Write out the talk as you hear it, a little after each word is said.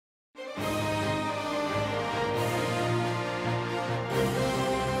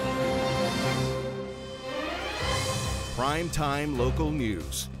Prime-time local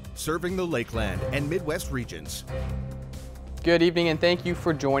news, serving the Lakeland and Midwest regions. Good evening and thank you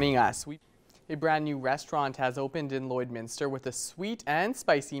for joining us. A brand new restaurant has opened in Lloydminster with a sweet and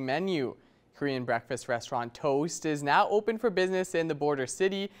spicy menu. Korean breakfast restaurant Toast is now open for business in the border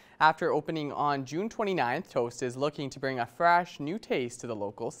city. After opening on June 29th, Toast is looking to bring a fresh, new taste to the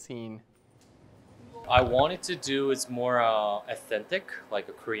local scene. I wanted to do is more authentic, like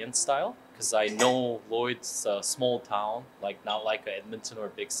a Korean style, because I know Lloyd's a small town, like not like Edmonton or a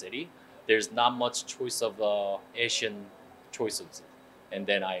big city. There's not much choice of Asian choices, and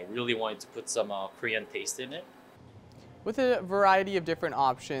then I really wanted to put some Korean taste in it. With a variety of different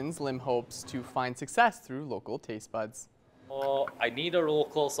options, Lim hopes to find success through local taste buds. I need a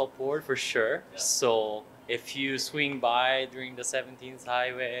local support for sure. So if you swing by during the 17th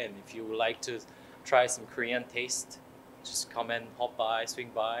highway and if you would like to try some Korean taste, just come and hop by, swing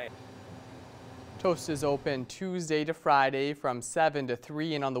by. Toast is open Tuesday to Friday from 7 to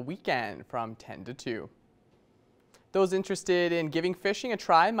 3 and on the weekend from 10 to 2. Those interested in giving fishing a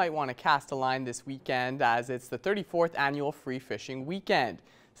try might want to cast a line this weekend as it's the 34th annual free fishing weekend.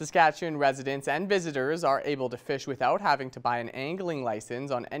 Saskatchewan residents and visitors are able to fish without having to buy an angling license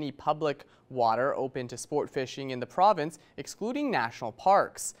on any public water open to sport fishing in the province, excluding national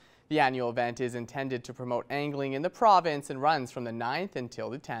parks. The annual event is intended to promote angling in the province and runs from the 9th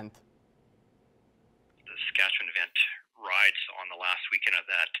until the 10th. The Saskatchewan event rides on the last weekend of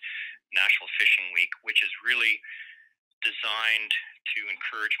that National Fishing Week, which is really designed to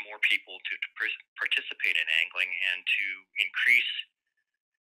encourage more people to participate in angling and to increase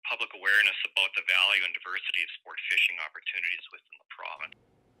public awareness about the value and diversity of sport fishing opportunities within the province.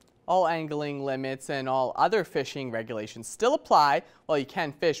 All angling limits and all other fishing regulations still apply. While you can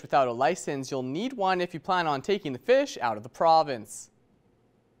fish without a license, you'll need one if you plan on taking the fish out of the province.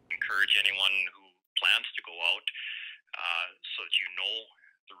 Encourage anyone who plans to go out so that you know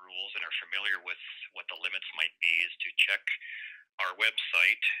the rules and are familiar with what the limits might be, is to check our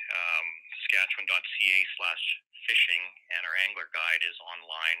website, saskatchewan.ca/fishing, and our angler guide is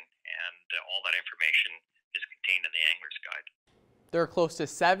online, and all that information is contained in the angler's guide. There are close to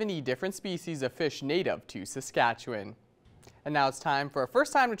 70 different species of fish native to Saskatchewan. And now it's time for our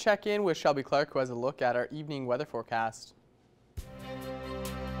first time to check in with Shelby Clark, who has a look at our evening weather forecast.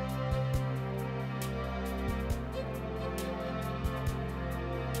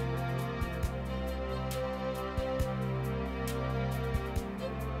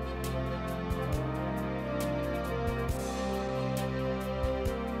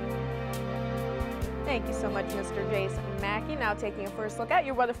 Thank you so much, Mr. Jason Mackey. Now taking a first look at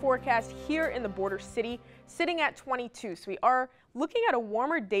your weather forecast here in the border city, sitting at 22. So we are looking at a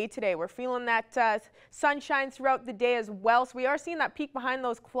warmer day today. We're feeling that sunshine throughout the day as well. So we are seeing that peak behind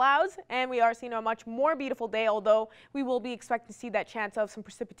those clouds, and we are seeing a much more beautiful day, although we will be expecting to see that chance of some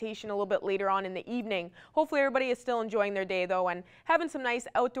precipitation a little bit later on in the evening. Hopefully everybody is still enjoying their day, though, and having some nice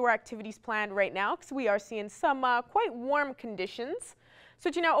outdoor activities planned right now, because we are seeing some quite warm conditions.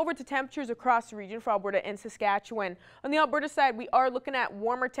 Switching now over to temperatures across the region for Alberta and Saskatchewan. On the Alberta side, we are looking at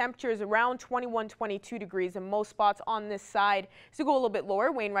warmer temperatures around 21, 22 degrees in most spots on this side. As we go a little bit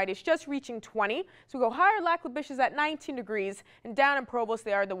lower, Wainwright is just reaching 20. So we go higher, Lac La Biche is at 19 degrees, and down in Provost,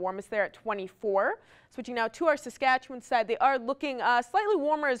 they are the warmest there at 24. Switching now to our Saskatchewan side, they are looking slightly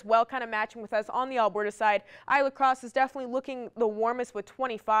warmer as well, kind of matching with us on the Alberta side. Isle Cross is definitely looking the warmest with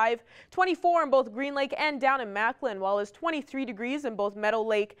 25. 24 in both Green Lake and down in Macklin, while it's 23 degrees in both Meadow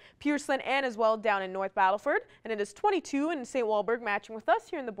Lake, Pearson, and as well down in North Battleford. And it is 22 in St. Walburg, matching with us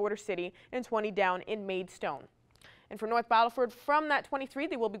here in the border city, and 20 down in Maidstone. And for North Battleford, from that 23,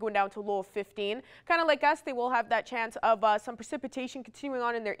 they will be going down to a low of 15. Kind of like us, they will have that chance of some precipitation continuing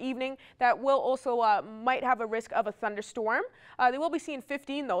on in their evening. That will also might have a risk of a thunderstorm. They will be seeing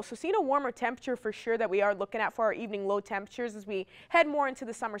 15, though, so seeing a warmer temperature for sure that we are looking at for our evening low temperatures as we head more into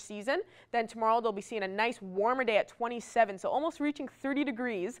the summer season. Then tomorrow, they'll be seeing a nice warmer day at 27, so almost reaching 30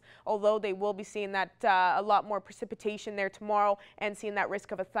 degrees, although they will be seeing that a lot more precipitation there tomorrow and seeing that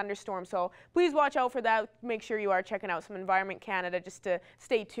risk of a thunderstorm. So please watch out for that. Make sure you are checking out some Environment Canada just to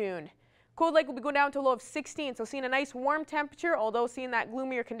stay tuned. Cold Lake will be going down to a low of 16, so seeing a nice warm temperature, although seeing that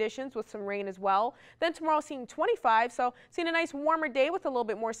gloomier conditions with some rain as well. Then tomorrow seeing 25, so seeing a nice warmer day with a little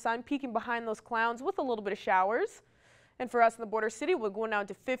bit more sun peeking behind those clouds with a little bit of showers. And for us in the border city, we're going down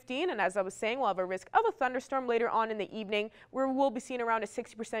to 15. And as I was saying, we'll have a risk of a thunderstorm later on in the evening, where we'll be seeing around a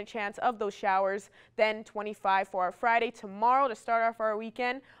 60% chance of those showers. Then 25 for our Friday tomorrow to start off our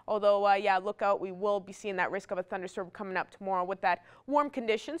weekend. Although, yeah, look out, we will be seeing that risk of a thunderstorm coming up tomorrow with that warm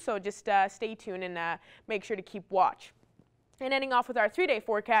condition. So just stay tuned and make sure to keep watch. And ending off with our 3-day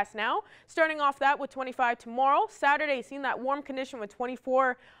forecast now. Starting off that with 25 tomorrow. Saturday, seeing that warm condition with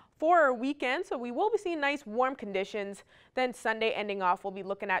 24 for our weekend. So we will be seeing nice warm conditions. Then Sunday ending off, we'll be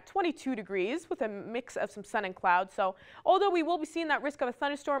looking at 22 degrees with a mix of some sun and clouds. So although we will be seeing that risk of a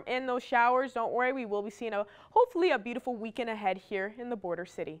thunderstorm and those showers, don't worry, we will be seeing hopefully a beautiful weekend ahead here in the border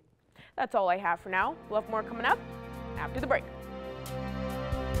city. That's all I have for now. We'll have more coming up after the break.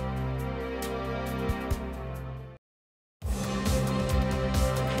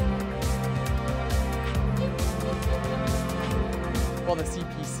 While the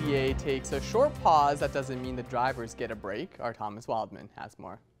CPCA takes a short pause, that doesn't mean the drivers get a break. Our Thomas Wildman has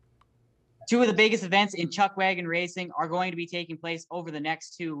more. Two of the biggest events in chuck wagon racing are going to be taking place over the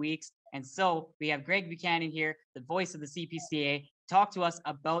next 2 weeks. And so we have Greg Buchanan here, the voice of the CPCA, talk to us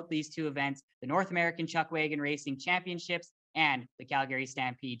about these two events, the North American Chuck Wagon Racing Championships and the Calgary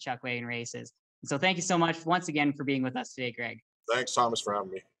Stampede Chuck Wagon Races. And so thank you so much once again for being with us today, Greg. Thanks, Thomas, for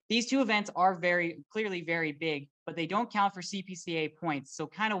having me. These two events are clearly very big, but they don't count for CPCA points. So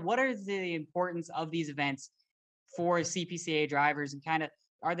kind of what are the importance of these events for CPCA drivers, and kind of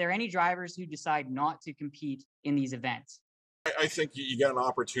are there any drivers who decide not to compete in these events? I think you get an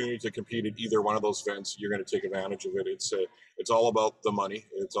opportunity to compete at either one of those events. You're going to take advantage of it. It's all about the money.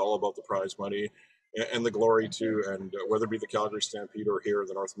 It's all about the prize money and the glory too. And whether it be the Calgary Stampede or here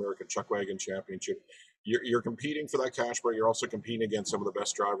the North American Chuck Wagon Championship, you're competing for that cash, but you're also competing against some of the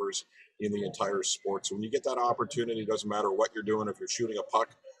best drivers in the entire sport. So when you get that opportunity, it doesn't matter what you're doing. If you're shooting a puck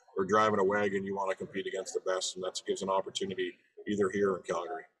or driving a wagon, you want to compete against the best, and that gives an opportunity either here or in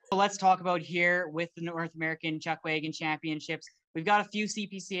Calgary. So let's talk about here with the North American Chuck Wagon Championships. We've got a few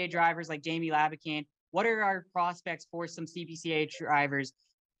CPCA drivers like Jamie Labicane. What are our prospects for some CPCA drivers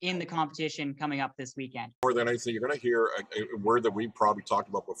in the competition coming up this weekend? More than anything, you're going to hear a word that we probably talked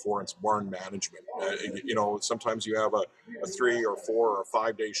about before. It's barn management. Sometimes you have a 3 or 4 or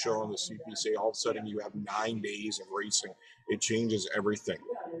 5 day show on the CPCA. All of a sudden, you have 9 days of racing. It changes everything.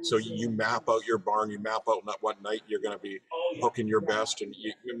 So you map out your barn. You map out what night you're going to be hooking your best. And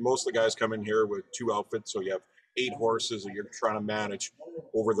most of the guys come in here with 2 outfits. So you have 8 horses that you're trying to manage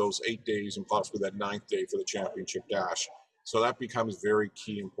over those 8 days and possibly that 9th day for the championship dash. So that becomes very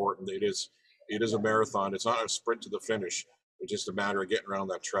key important. It is a marathon. It's not a sprint to the finish. It's just a matter of getting around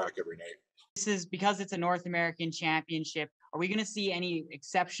that track every night. This is because it's a North American Championship. Are we going to see any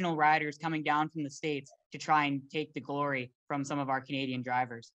exceptional riders coming down from the States to try and take the glory from some of our Canadian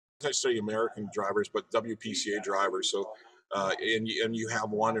drivers? I say American drivers, but WPCA drivers. So, and you have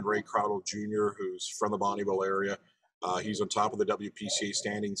one in Ray Crowdle Jr., who's from the Bonnyville area. He's on top of the WPCA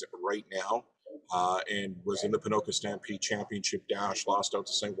standings right now. And was in the Ponoka Stampede Championship Dash, lost out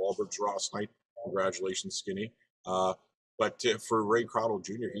to St. Walbert's Ross Knight. Congratulations, Skinny. But for Ray Crowdle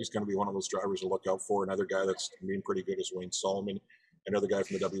Jr., he's going to be one of those drivers to look out for. Another guy that's been pretty good is Wayne Solomon. Another guy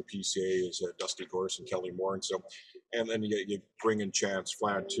from the WPCA is Dusty Gorse and Kelly Moore. And then you bring in Chance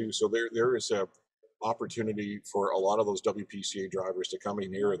Fladd too. So there is a opportunity for a lot of those WPCA drivers to come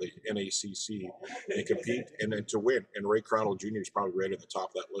in here, the NACC, and compete and then to win. And Ray Crowdle Jr. is probably right at the top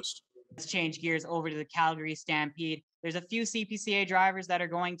of that list. Let's change gears over to the Calgary Stampede. There's a few CPCA drivers that are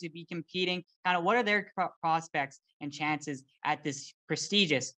going to be competing. Kind of what are their prospects and chances at this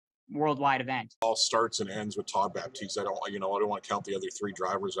prestigious worldwide event? All starts and ends with Todd Baptiste. I don't want to count the other 3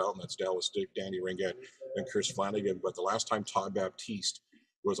 drivers out, and that's Dallas Dick, Danny Ringett, and Chris Flanagan. But the last time Todd Baptiste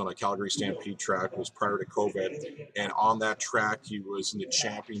was on a Calgary Stampede track was prior to COVID, and on that track he was in the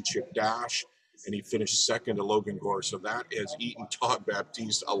championship dash. And he finished second to Logan Gore. So that has eaten Todd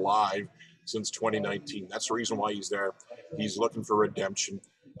Baptiste alive since 2019. That's the reason why he's there. He's looking for redemption.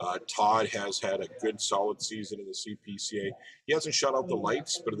 Todd has had a good, solid season in the CPCA. He hasn't shut out the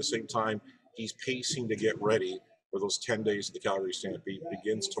lights, but at the same time, he's pacing to get ready for those 10 days of the Calgary Stampede. It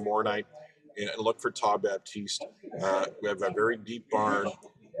begins tomorrow night. And look for Todd Baptiste. We have a very deep barn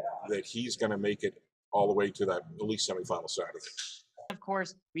that he's going to make it all the way to that at least semifinal Saturday. Of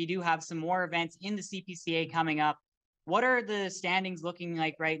course, we do have some more events in the CPCA coming up. What are the standings looking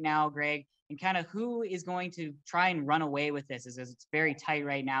like right now, Greg? And kind of who is going to try and run away with this? As it's very tight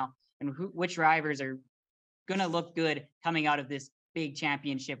right now. And which drivers are going to look good coming out of this big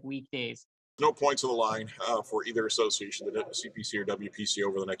championship weekdays? No points on the line for either association, the CPC or WPC,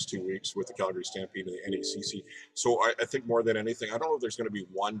 over the next 2 weeks with the Calgary Stampede and the NACC. So I think more than anything, I don't know if there's going to be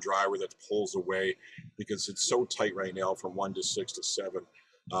one driver that pulls away because it's so tight right now from 1 to 6 to 7.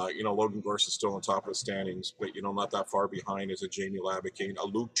 Logan Gorse is still on top of the standings, but, not that far behind is a Jamie Labicane, a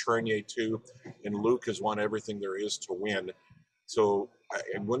Luke Trenier too. And Luke has won everything there is to win. So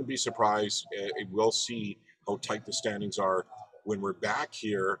I wouldn't be surprised. We'll see how tight the standings are when we're back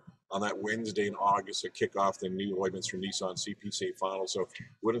here on that Wednesday in August to kick off the new Lloydminster Nissan CPCA final. So it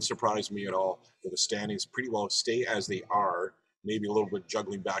wouldn't surprise me at all that the standings pretty well stay as they are, maybe a little bit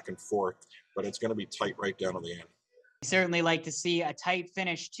juggling back and forth, but it's going to be tight right down to the end. We certainly like to see a tight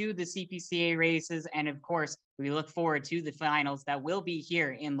finish to the CPCA races. And of course, we look forward to the finals that will be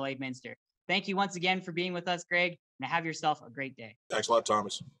here in Lloydminster. Thank you once again for being with us, Greg, and have yourself a great day. Thanks a lot,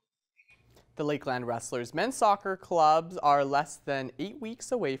 Thomas. The Lakeland Wrestlers men's soccer clubs are less than 8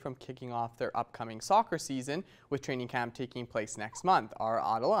 weeks away from kicking off their upcoming soccer season, with training camp taking place next month. Our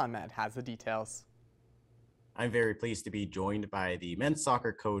Adil Ahmed has the details. I'm very pleased to be joined by the men's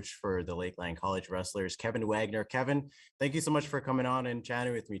soccer coach for the Lakeland College Wrestlers, Kevin Wagner. Kevin, thank you so much for coming on and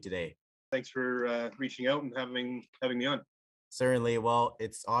chatting with me today. Thanks for reaching out and having me on. Certainly. Well,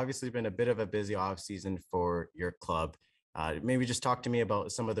 it's obviously been a bit of a busy off season for your club. Maybe just talk to me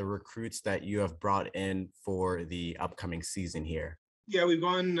about some of the recruits that you have brought in for the upcoming season here. Yeah, we've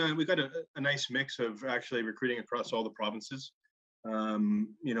got a nice mix of actually recruiting across all the provinces.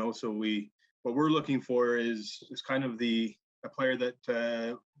 So what we're looking for is kind of a player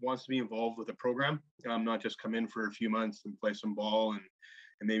that wants to be involved with the program, not just come in for a few months and play some ball and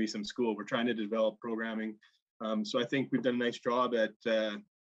maybe some school. We're trying to develop programming. So I think we've done a nice job at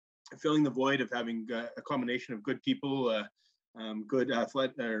filling the void of having a combination of good people, good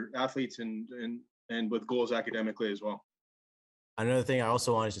athletes, and with goals academically as well. Another thing I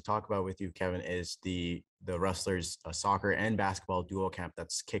also wanted to talk about with you, Kevin, is the Wrestlers soccer and basketball duo camp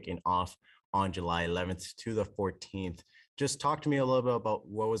that's kicking off on July 11th to the 14th. Just talk to me a little bit about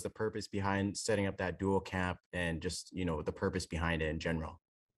what was the purpose behind setting up that duo camp and just, the purpose behind it in general.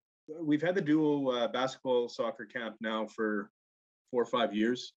 We've had the duo basketball soccer camp now for 4 or 5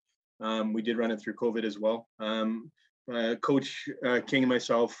 years. We did run it through COVID as well. Coach King and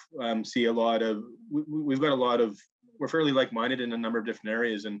myself see a lot of, we're fairly like-minded in a number of different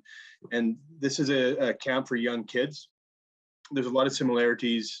areas. And this is a camp for young kids. There's a lot of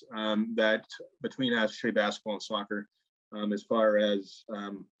similarities that between actually basketball and soccer as far as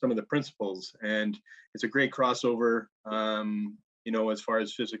some of the principles. And it's a great crossover, as far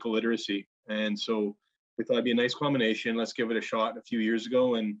as physical literacy. And so we thought it'd be a nice combination. Let's give it a shot a few years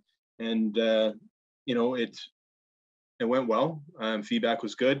ago. And it went well. Feedback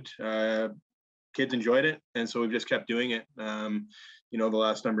was good. Kids enjoyed it. And so we've just kept doing it, the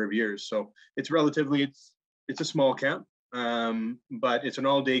last number of years. So it's a small camp, but it's an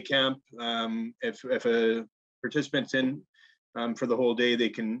all-day camp. If a participant's in for the whole day,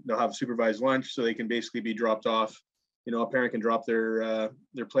 they'll have supervised lunch, so they can basically be dropped off. A parent can drop their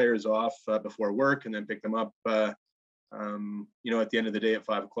players off before work and then pick them up, at the end of the day at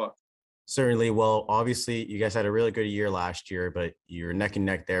 5 o'clock. Certainly. Well, obviously, you guys had a really good year last year, but you're neck and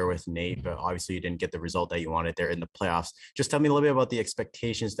neck there with Nate. But obviously, you didn't get the result that you wanted there in the playoffs. Just tell me a little bit about the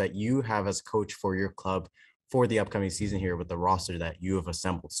expectations that you have as coach for your club for the upcoming season here with the roster that you have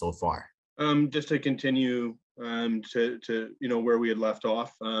assembled so far. Just to continue to where we had left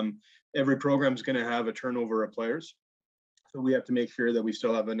off. Every program is going to have a turnover of players, so we have to make sure that we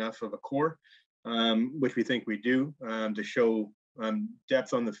still have enough of a core, which we think we do, to show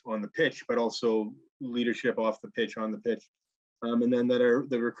depth on the pitch, but also leadership off the pitch, on the pitch, and then that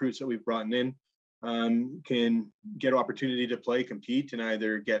the recruits that we've brought in can get opportunity to play, compete, and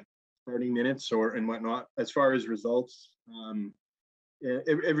either get starting minutes and whatnot. As far as results,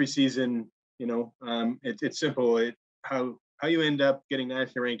 every season, it's simple. How you end up getting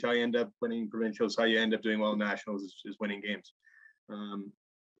nationally ranked, how you end up winning provincials, how you end up doing well in nationals is winning games.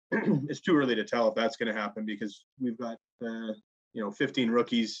 It's too early to tell if that's going to happen because we've got 15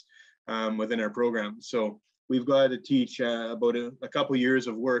 rookies within our program. So we've got to teach about a couple years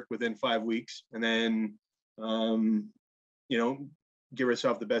of work within 5 weeks, and then give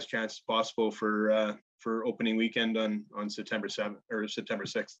ourselves the best chances possible for opening weekend on September 7th or September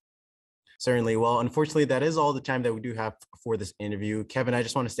 6th. Certainly. Well, unfortunately, that is all the time that we do have for this interview. Kevin, I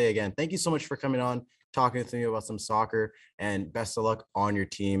just want to say again, thank you so much for coming on, talking to me about some soccer, and best of luck on your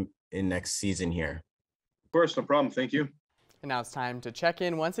team in next season here. Of course, no problem. Thank you. And now it's time to check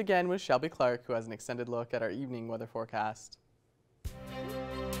in once again with Shelby Clark, who has an extended look at our evening weather forecast.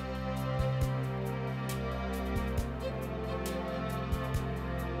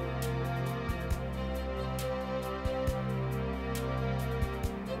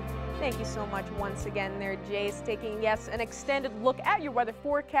 Thank you so much once again there, Jace, taking, yes, an extended look at your weather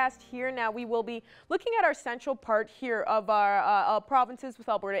forecast here. Now we will be looking at our central part here of our provinces with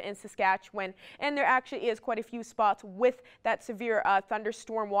Alberta and Saskatchewan, and there actually is quite a few spots with that severe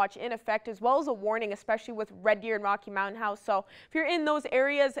thunderstorm watch in effect, as well as a warning, especially with Red Deer and Rocky Mountain House. So if you're in those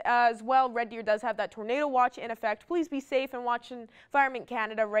areas as well, Red Deer does have that tornado watch in effect. Please be safe and watch Environment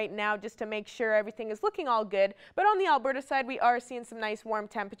Canada right now just to make sure everything is looking all good. But on the Alberta side, we are seeing some nice warm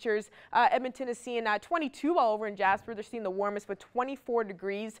temperatures. Edmonton is seeing 22, while over in Jasper they're seeing the warmest with 24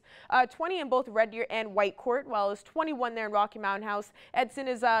 degrees. 20 in both Red Deer and Whitecourt, while it's 21 there in Rocky Mountain House. Edson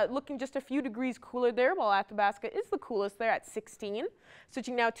is looking just a few degrees cooler there, while Athabasca is the coolest there at 16.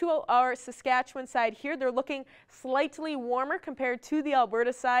 Switching now to our Saskatchewan side here, they're looking slightly warmer compared to the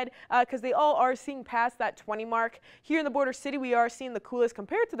Alberta side because they all are seeing past that 20 mark. Here in the border city, we are seeing the coolest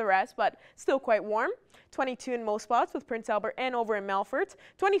compared to the rest, but still quite warm. 22 in most spots with Prince Albert and over in Melfort.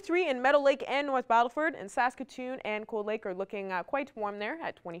 23 in Meadow Lake and North Battleford, and Saskatoon and Cold Lake are looking quite warm there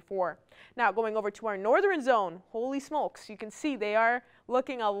at 24. Now going over to our northern zone, holy smokes, you can see they are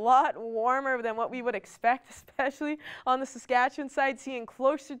looking a lot warmer than what we would expect, especially on the Saskatchewan side, seeing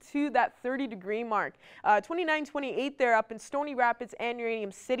closer to that 30-degree mark. 29, 28 there up in Stony Rapids and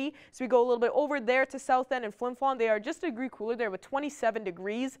Uranium City. So we go a little bit over there to South End and Flin Flon. They are just a degree cooler there with 27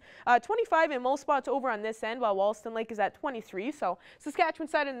 degrees. 25 in most spots over on this end, while Wollaston Lake is at 23. So Saskatchewan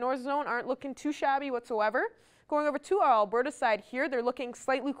side and North Zone aren't looking too shabby whatsoever. Going over to our Alberta side here, they're looking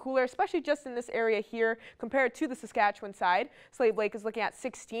slightly cooler, especially just in this area here compared to the Saskatchewan side. Slave Lake is looking at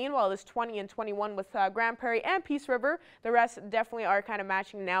 16, while it is 20 and 21 with Grand Prairie and Peace River. The rest definitely are kind of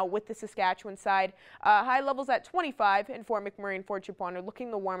matching now with the Saskatchewan side. High levels at 25 in Fort McMurray and Fort Chipon are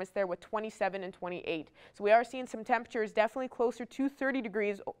looking the warmest there with 27 and 28. So we are seeing some temperatures definitely closer to 30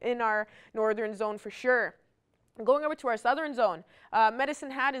 degrees in our northern zone for sure. Going over to our southern zone, Medicine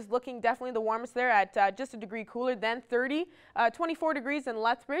Hat is looking definitely the warmest there at just a degree cooler than 30. 24 degrees in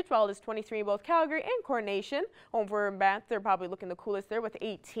Lethbridge, while it is 23 in both Calgary and Coronation. Over in Banff, they're probably looking the coolest there with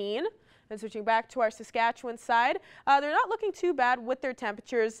 18. And switching back to our Saskatchewan side, they're not looking too bad with their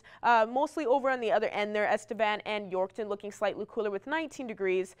temperatures. Mostly over on the other end there, Estevan and Yorkton looking slightly cooler with 19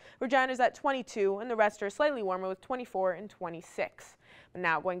 degrees. Regina's at 22, and the rest are slightly warmer with 24 and 26.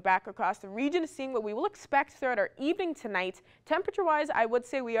 Now going back across the region, seeing what we will expect throughout our evening tonight. Temperature-wise, I would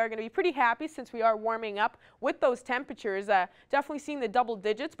say we are going to be pretty happy since we are warming up with those temperatures. Definitely seeing the double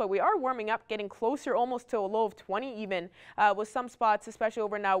digits, but we are warming up, getting closer almost to a low of 20 even, with some spots, especially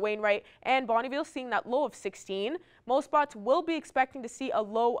over now Wainwright and Bonnyville, seeing that low of 16. Most spots will be expecting to see a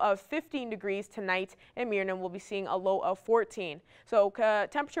low of 15 degrees tonight, and Mirnan will be seeing a low of 14. So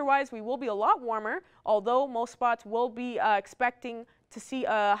temperature-wise, we will be a lot warmer, although most spots will be expecting to see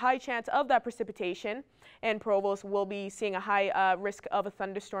a high chance of that precipitation, and Provost will be seeing a high risk of a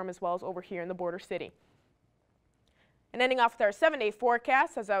thunderstorm as well as over here in the border city. And ending off with our 7-day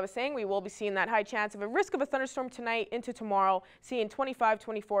forecast, as I was saying, we will be seeing that high chance of a risk of a thunderstorm tonight into tomorrow, seeing 25,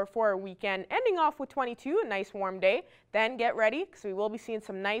 24 for our weekend, ending off with 22, a nice warm day. Then get ready because we will be seeing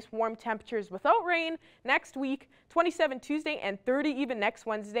some nice warm temperatures without rain next week, 27 Tuesday and 30 even next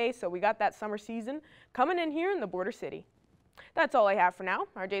Wednesday. So we got that summer season coming in here in the border city. That's all I have for now.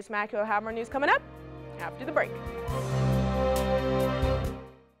 Our Jason Mackey will have more news coming up after the break.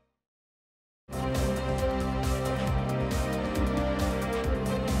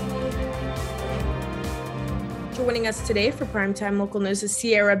 Joining us today for Primetime Local News is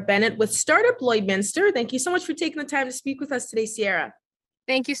Sierra Bennett with Startup Lloydminster. Thank you so much for taking the time to speak with us today, Sierra.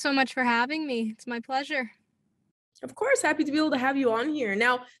 Thank you so much for having me. It's my pleasure. Of course, happy to be able to have you on here.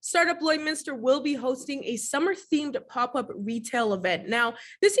 Now, Startup Lloydminster will be hosting a summer-themed pop-up retail event. Now,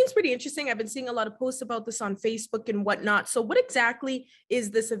 this seems pretty interesting. I've been seeing a lot of posts about this on Facebook and whatnot. So what exactly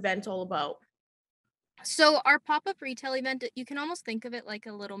is this event all about? So our pop-up retail event, you can almost think of it like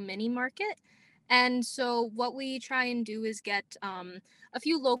a little mini market. And so what we try and do is get a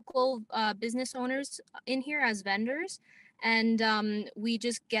few local business owners in here as vendors. And we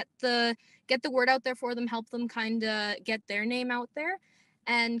just get the word out there for them, help them kind of get their name out there.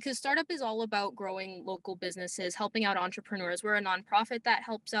 And because Startup is all about growing local businesses, helping out entrepreneurs. We're a nonprofit that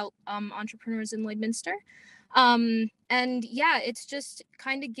helps out entrepreneurs in Lloydminster. And yeah, it's just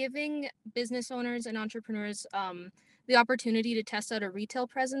kind of giving business owners and entrepreneurs the opportunity to test out a retail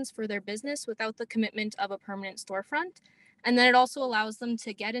presence for their business without the commitment of a permanent storefront. And then it also allows them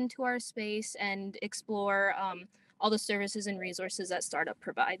to get into our space and explore all the services and resources that Startup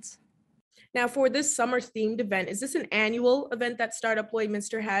provides. Now, for this summer-themed event, is this an annual event that Startup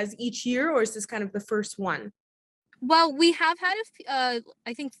Lloydminster has each year, or is this kind of the first one? Well, we have had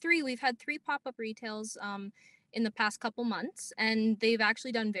I think three. We've had 3 pop-up retails in the past couple months, and they've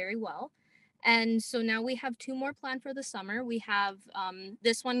actually done very well. And so now we have 2 more planned for the summer. We have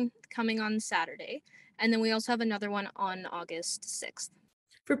this one coming on Saturday, and then we also have another one on August 6th.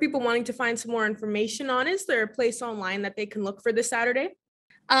 For people wanting to find some more information on it, is there a place online that they can look for this Saturday?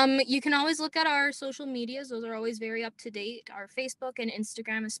 You can always look at our social medias. Those are always very up to date. Our Facebook and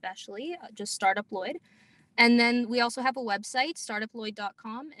Instagram, especially, just Startup Lloyd. And then we also have a website,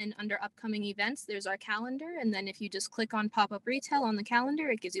 startuployd.com, and under upcoming events, there's our calendar. And then if you just click on pop-up retail on the calendar,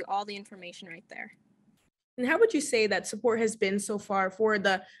 it gives you all the information right there. And how would you say that support has been so far for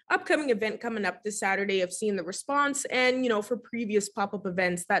the upcoming event coming up this Saturday of seeing the response and, for previous pop-up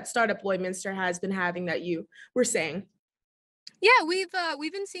events that Startup Lloydminster has been having that you were saying? Yeah, we've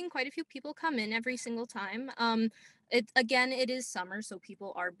been seeing quite a few people come in every single time. It is summer, so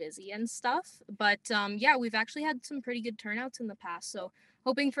people are busy and stuff. But yeah, we've actually had some pretty good turnouts in the past, so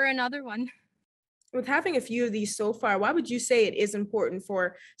hoping for another one. With having a few of these so far, why would you say it is important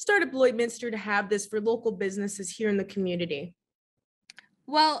for Startup Lloydminster to have this for local businesses here in the community?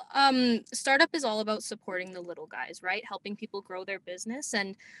 Well, startup is all about supporting the little guys, right? Helping people grow their business.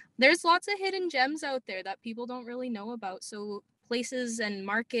 And there's lots of hidden gems out there that people don't really know about. So places and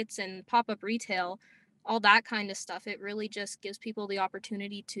markets and pop-up retail, all that kind of stuff, it really just gives people the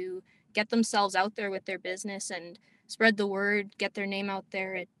opportunity to get themselves out there with their business and spread the word, get their name out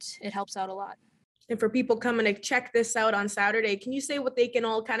there. It helps out a lot. And for people coming to check this out on Saturday, can you say what they can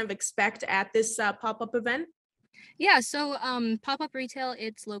all kind of expect at this pop-up event? Yeah, so pop-up retail,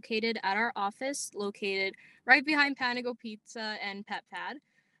 it's located at our office, located right behind Panago Pizza and Pet Pad.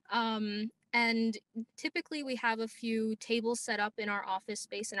 And typically we have a few tables set up in our office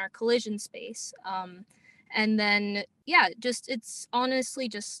space, in our collision space. And then, yeah, it's honestly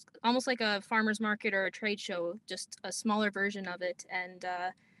just almost like a farmer's market or a trade show, just a smaller version of it. And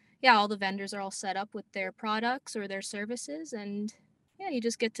yeah, all the vendors are all set up with their products or their services. And yeah, you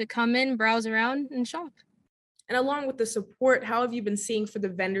just get to come in, browse around, and shop. And along with the support, how have you been seeing for the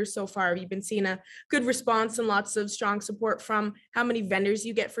vendors so far? Have you been seeing a good response and lots of strong support from how many vendors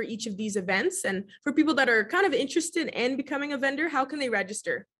you get for each of these events? And for people that are kind of interested in becoming a vendor, how can they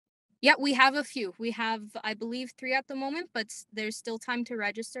register? Yeah, we have a few. We have, I believe, 3 at the moment, but there's still time to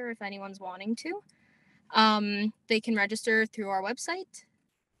register if anyone's wanting to. They can register through our website.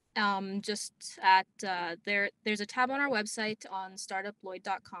 Just at there's a tab on our website on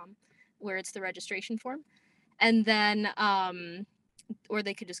startuployd.com where it's the registration form. And then, or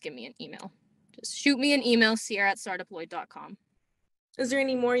they could just give me an email. Just shoot me an email, sierra@startuployd.com. Is there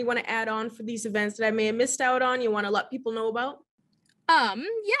any more you want to add on for these events that I may have missed out on, you want to let people know about? Yeah,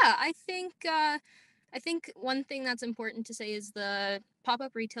 I think one thing that's important to say is the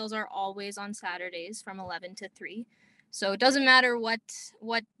pop-up retails are always on Saturdays from 11 to 3. So it doesn't matter what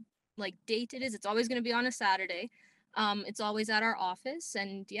like date it is, it's always going to be on a Saturday. It's always at our office,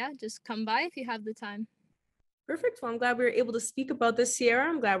 and yeah, just come by if you have the time. Perfect. Well, I'm glad we were able to speak about this, Sierra.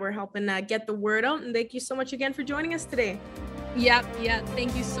 I'm glad we're helping get the word out. And thank you so much again for joining us today. Yeah.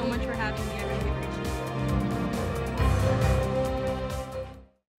 Thank you so much for having me. I really appreciate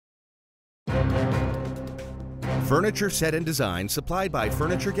it. Furniture set and design supplied by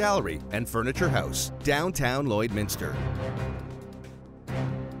Furniture Gallery and Furniture House, downtown Lloydminster.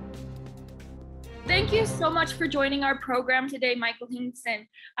 Thank you so much for joining our program today, Michael Hinson.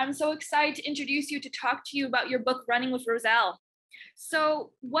 I'm so excited to introduce you to talk to you about your book, Running with Roselle.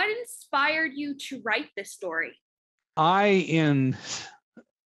 So what inspired you to write this story? In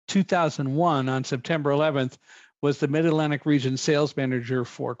 2001, on September 11th, was the Mid-Atlantic Region Sales Manager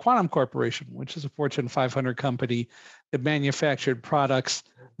for Quantum Corporation, which is a Fortune 500 company that manufactured products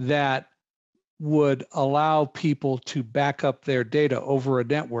that would allow people to back up their data over a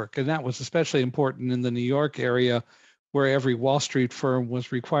network. And that was especially important in the New York area, where every Wall Street firm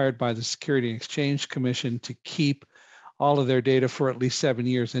was required by the Security and Exchange Commission to keep all of their data for at least 7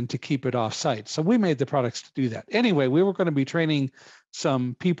 years and to keep it off-site. So we made the products to do that. Anyway, we were going to be training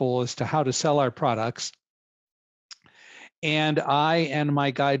some people as to how to sell our products. And I and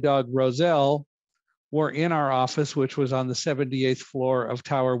my guide dog, Roselle, were in our office, which was on the 78th floor of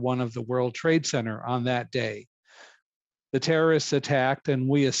Tower 1 of the World Trade Center on that day. The terrorists attacked and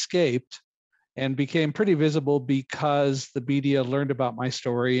we escaped and became pretty visible because the media learned about my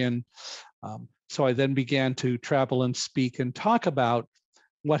story. And so I then began to travel and speak and talk about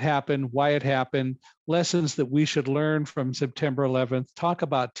what happened, why it happened, lessons that we should learn from September 11th, talk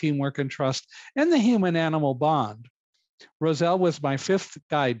about teamwork and trust, and the human-animal bond. Roselle was my 5th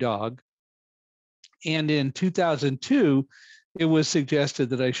guide dog. And in 2002, it was suggested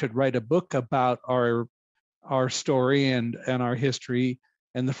that I should write a book about our story and our history.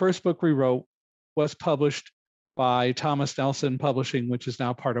 And the first book we wrote was published by Thomas Nelson Publishing, which is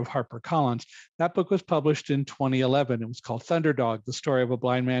now part of HarperCollins. That book was published in 2011. It was called Thunderdog, the story of a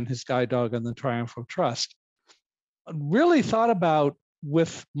blind man, his guide dog, and the triumph of trust. I really thought about,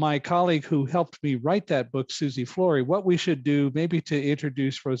 with my colleague who helped me write that book, Susie Flory, what we should do maybe to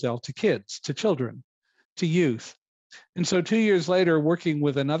introduce Roselle to kids, to children, to youth. And so 2 years later, working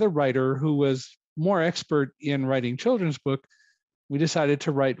with another writer who was more expert in writing children's book, we decided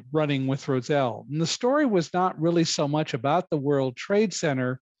to write Running with Roselle. And the story was not really so much about the World Trade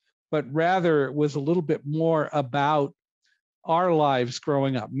Center, but rather it was a little bit more about our lives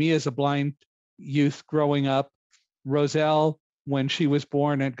growing up. Me as a blind youth growing up, Roselle when she was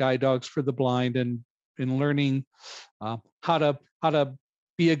born at Guide Dogs for the Blind, and in learning how to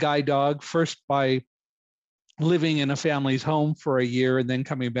be a guide dog, first by living in a family's home for a year and then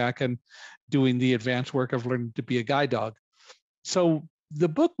coming back and doing the advanced work of learning to be a guide dog. So the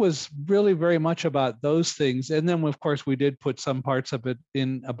book was really very much about those things. And then, of course, we did put some parts of it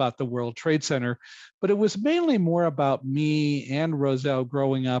in about the World Trade Center, but it was mainly more about me and Roselle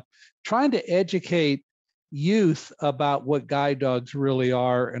growing up, trying to educate youth about what guide dogs really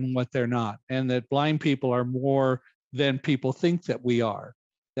are and what they're not, and that blind people are more than people think that we are.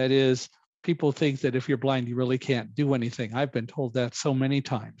 That is, people think that if you're blind, you really can't do anything. I've been told that so many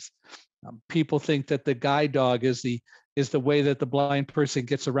times. People think that the guide dog is the way that the blind person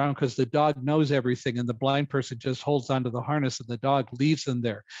gets around because the dog knows everything and the blind person just holds onto the harness and the dog leaves them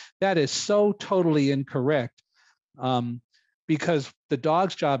there. That is so totally incorrect, because the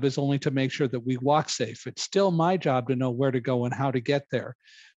dog's job is only to make sure that we walk safe. It's still my job to know where to go and how to get there.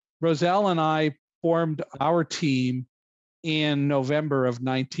 Roselle and I formed our team in November of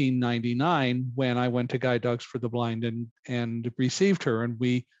 1999 when I went to Guide Dogs for the Blind and received her, and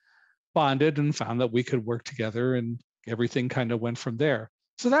we bonded and found that we could work together, and everything kind of went from there.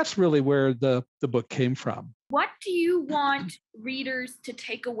 So that's really where the book came from. What do you want readers to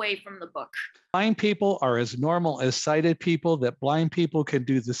take away from the book? Blind people are as normal as sighted people, that blind people can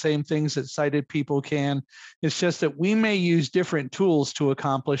do the same things that sighted people can. It's just that we may use different tools to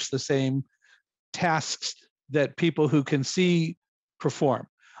accomplish the same tasks that people who can see perform.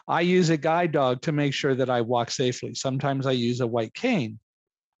 I use a guide dog to make sure that I walk safely. Sometimes I use a white cane,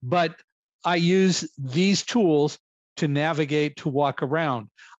 but I use these tools to navigate, to walk around.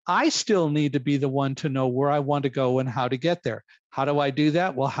 I still need to be the one to know where I want to go and how to get there. How do I do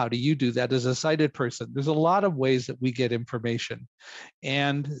that? Well, how do you do that as a sighted person? There's a lot of ways that we get information.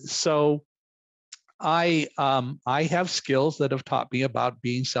 And so I have skills that have taught me about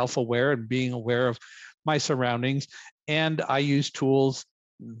being self-aware and being aware of my surroundings. And I use tools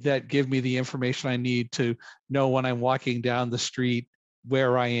that give me the information I need to know when I'm walking down the street,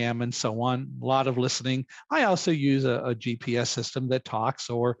 where I am, and so on. A lot of listening. I also use a GPS system that talks,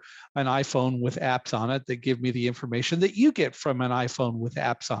 or an iPhone with apps on it that give me the information that you get from an iPhone with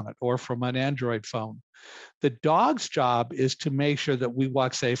apps on it, or from an Android phone. The dog's job is to make sure that we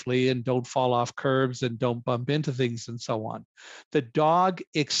walk safely and don't fall off curbs and don't bump into things and so on. The dog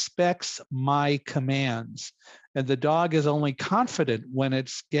expects my commands, and the dog is only confident when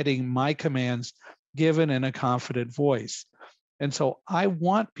it's getting my commands given in a confident voice. And so I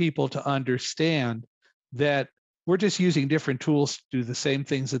want people to understand that we're just using different tools to do the same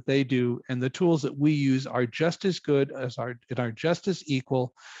things that they do. And the tools that we use are just as good and are just as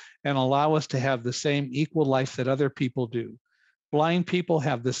equal, and allow us to have the same equal life that other people do. Blind people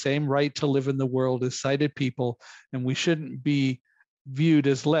have the same right to live in the world as sighted people, and we shouldn't be viewed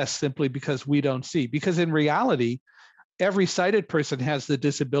as less simply because we don't see. Because in reality, every sighted person has the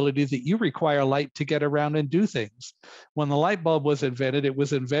disability that you require light to get around and do things. When the light bulb was invented, it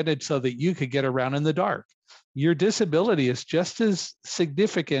was invented so that you could get around in the dark. Your disability is just as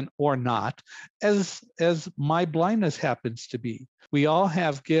significant, or not, as my blindness happens to be. We all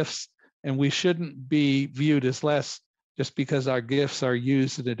have gifts, and we shouldn't be viewed as less just because our gifts are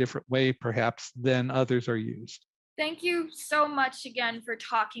used in a different way, perhaps, than others are used. Thank you so much again for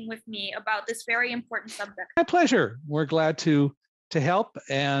talking with me about this very important subject. My pleasure. We're glad to help.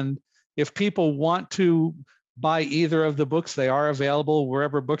 And if people want to buy either of the books, they are available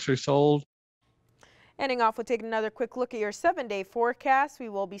wherever books are sold. Ending off, we'll take another quick look at your 7-day forecast. We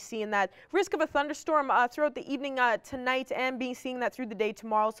will be seeing that risk of a thunderstorm throughout the evening tonight, and seeing that through the day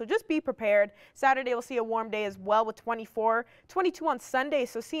tomorrow. So just be prepared. Saturday we'll see a warm day as well with 24, 22 on Sunday.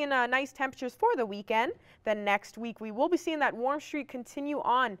 So seeing nice temperatures for the weekend. Then next week we will be seeing that warm streak continue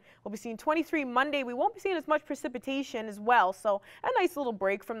on. We'll be seeing 23 Monday. We won't be seeing as much precipitation as well. So a nice little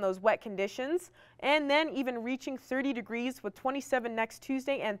break from those wet conditions. And then even reaching 30 degrees with 27 next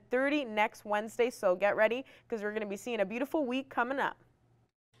Tuesday and 30 next Wednesday. So get ready, because we're going to be seeing a beautiful week coming up.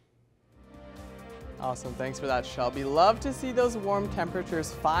 Awesome. Thanks for that, Shelby. Love to see those warm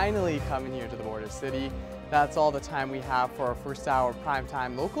temperatures finally coming here to the border city. That's all the time we have for our first hour of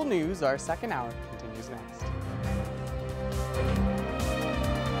primetime local news. Our second hour continues next.